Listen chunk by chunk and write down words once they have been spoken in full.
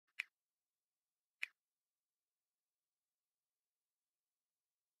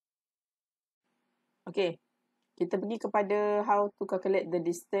Okay, kita pergi kepada how to calculate the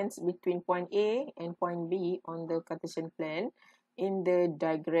distance between point A and point B on the Cartesian plan in the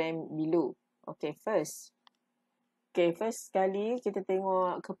diagram below. Okay, first sekali kita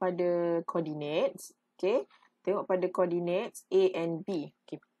tengok kepada coordinates. Okay, tengok pada coordinates A and B.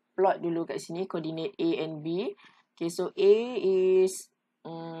 Okay, plot dulu kat sini coordinate A and B. Okay, so A is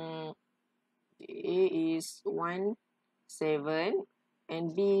 1, 7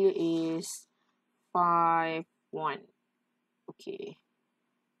 and B is 5, 1. Okay.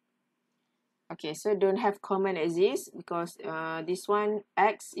 Okay, so don't have common exist because this one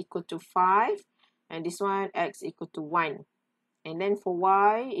x equal to 5 and this one x equal to 1. And then for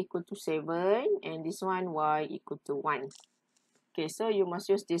y equal to 7 and this one y equal to 1. Okay, so you must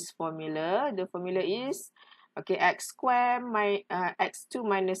use this formula. The formula is okay, x square x2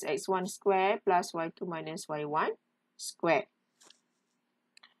 minus x1 square plus y2 minus y1 square.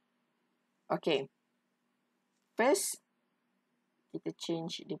 Okay. First, kita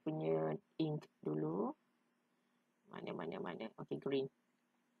change dia punya ink dulu. Mana. Okay, green.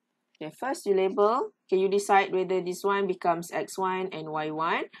 Okay, first you label. Okay, you decide whether this one becomes x1 and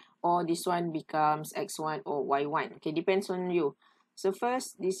y1 or this one becomes x1 or y1. Okay, depends on you. So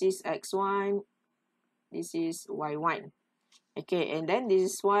first, this is x1, this is y1. Okay, and then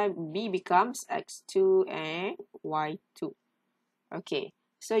this is why B becomes x2 and y2. Okay,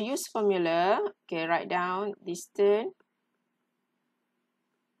 so use formula. Okay, write down distance.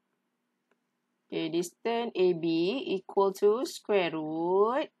 Okay, distance AB equal to square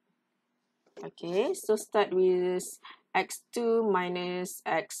root. Okay, so start with x2 minus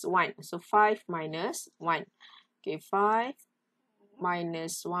x1. So 5 minus 1. Okay, 5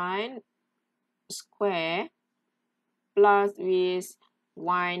 minus 1 square plus with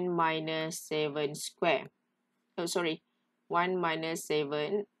 1 minus 7 square. Oh, sorry. 1 minus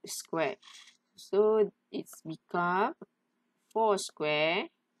 7 square. So it's become 4 square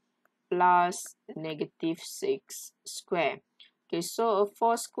plus negative 6 square. Okay, so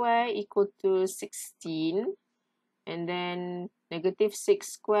 4 square equal to 16. And then negative 6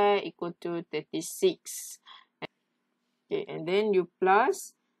 square equal to 36. Okay, and then you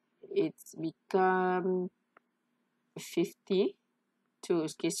plus, it's become 52.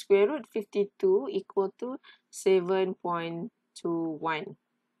 Okay, square root 52 equal to 7.21.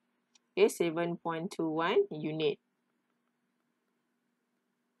 Okay, 7.21 unit.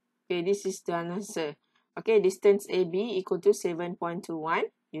 Okay, this is the answer. Okay, distance AB equal to 7.21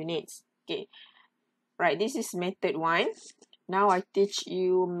 units. Okay, right, this is method 1. Now I teach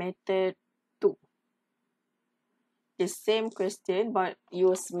you method 2. The same question but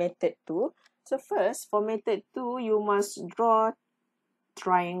use method 2. So first, for method 2, you must draw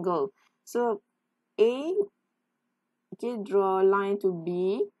triangle. So A, okay, draw a line to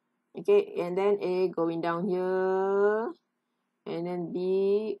B. Okay, and then A going down here. And then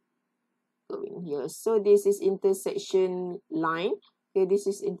B going here. So this is intersection line. Okay, this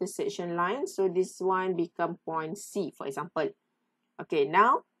is intersection line. So this one become point C, for example. Okay,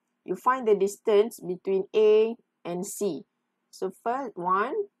 now you find the distance between A and C. So first,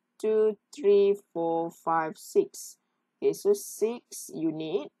 1, 2, 3, 4, 5, 6. Okay, so 6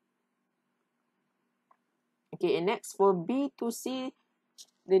 unit. Okay, and next for B to C,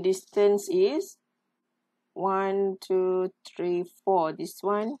 the distance is 1, 2, 3, 4. This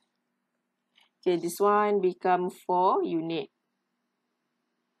one. Okay, this one become 4 unit.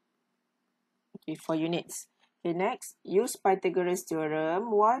 Okay, 4 units. Okay, next, use Pythagoras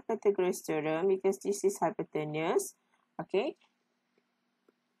theorem. Why Pythagoras theorem? Because this is hypotenuse. Okay.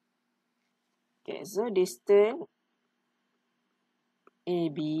 Okay, so distance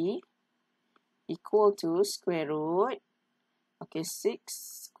AB equal to square root. Okay, 6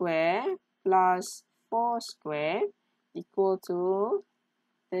 square plus 4 square equal to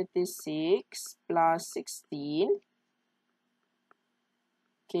 36 plus 16.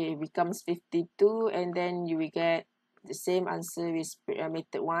 Okay, becomes 52 and then you will get the same answer with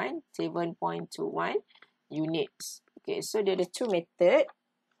method 1, 7.21 units. Okay, so there are two methods.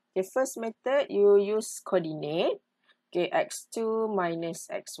 The first method, you use coordinate. Okay, x2 minus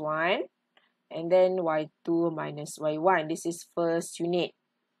x1 and then y2 minus y1. This is first unit.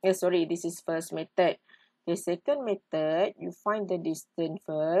 This is first method. The second method, you find the distance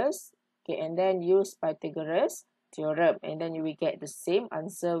first. Okay, and then use Pythagoras theorem. And then you will get the same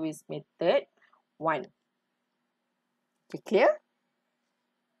answer with method 1. Okay, clear?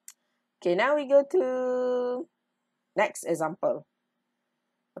 Okay, now we go to next example.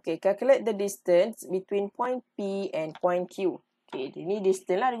 Okay, calculate the distance between point P and point Q. Okay, ini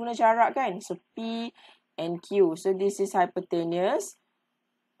distance lah, dia guna jarak kan. So, P and Q. So, this is hypotenuse.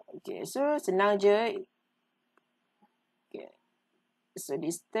 Okay, so senang je. Okay. So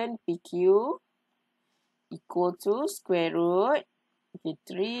distance PQ equal to square root. Okay,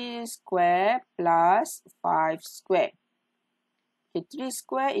 3 square plus 5 square. Okay, 3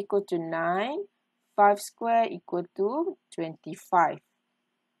 square equal to 9. 5 square equal to 25.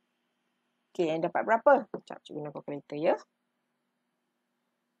 Okay, yang dapat berapa? Sekejap, cikgu guna kalkulator ya.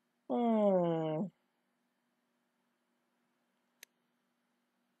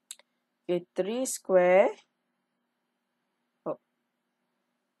 Okay, 3 square.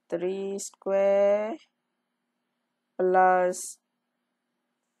 3 square plus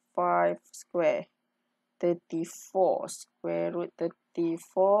 5 square. 34. Square root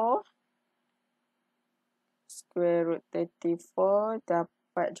 34. Square root 34.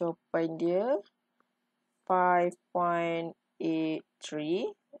 Dapat jawapan dia 5.83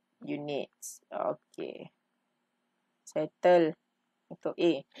 units. Okay. Settle untuk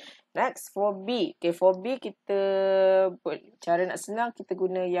A. Next, for B. Okay, for B kita cara nak senang kita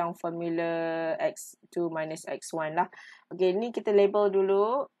guna yang formula X2 minus X1 lah. Okay, ni kita label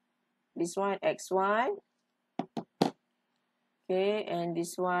dulu. This one X1. Okay, and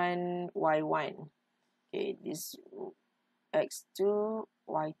this one Y1. Okay, this X2,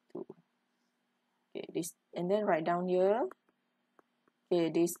 Y2. Okay, this, and then write down here.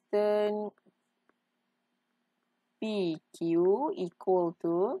 Okay, distance PQ equal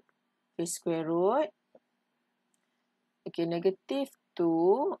to, okay, square root. Okay, negative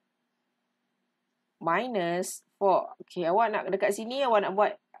 2 minus 4. Okay, awak nak dekat sini, awak nak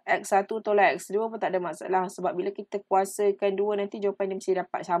buat X1 tolak X2 pun tak ada masalah. Sebab bila kita kuasakan 2, nanti jawapan dia mesti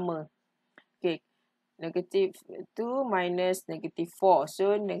dapat sama. Okay, negative 2 minus negative 4.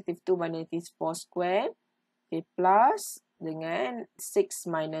 So, negative 2 minus negative 4 square. Okay, plus dengan 6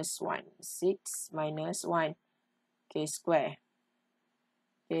 minus 1. 6 minus 1. Okay, square.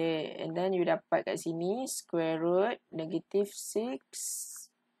 Okay, and then you dapat kat sini square root negative 6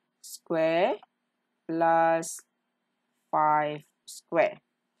 square plus 5 square.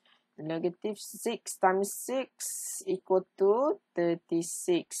 Negative 6 times 6 equal to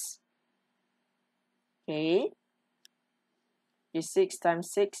 36. Okay. 6 times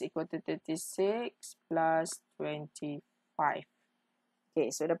 6 equal to 36 plus 25.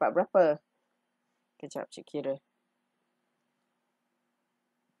 Okay, so dapat berapa? Kejap, cik kira.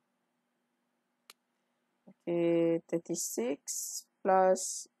 Okay, 36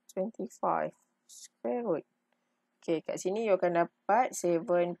 plus 25 square root. Okay, kat sini you akan dapat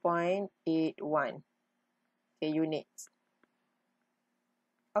 7.81. Okay, units.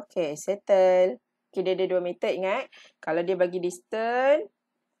 Okay, settle. Okay, dia ada 2 method, ingat. Kalau dia bagi distance,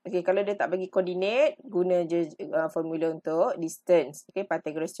 okay, kalau dia tak bagi koordinat, guna je formula untuk distance. Okay,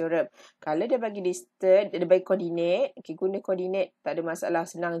 Pythagoras theorem. Kalau dia bagi distance, dia bagi koordinat, okay, guna koordinat, tak ada masalah,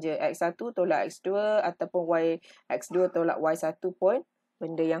 senang je. X1 tolak X2 ataupun X2 tolak Y1 pun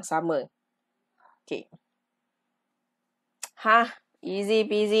benda yang sama. Okay. Easy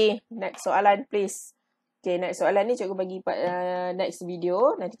peasy. Next soalan, please. Okay, next soalan ni cikgu bagi next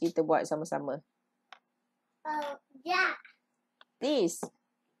video. Nanti kita buat sama-sama. Yeah. Please.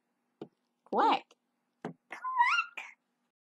 Quack.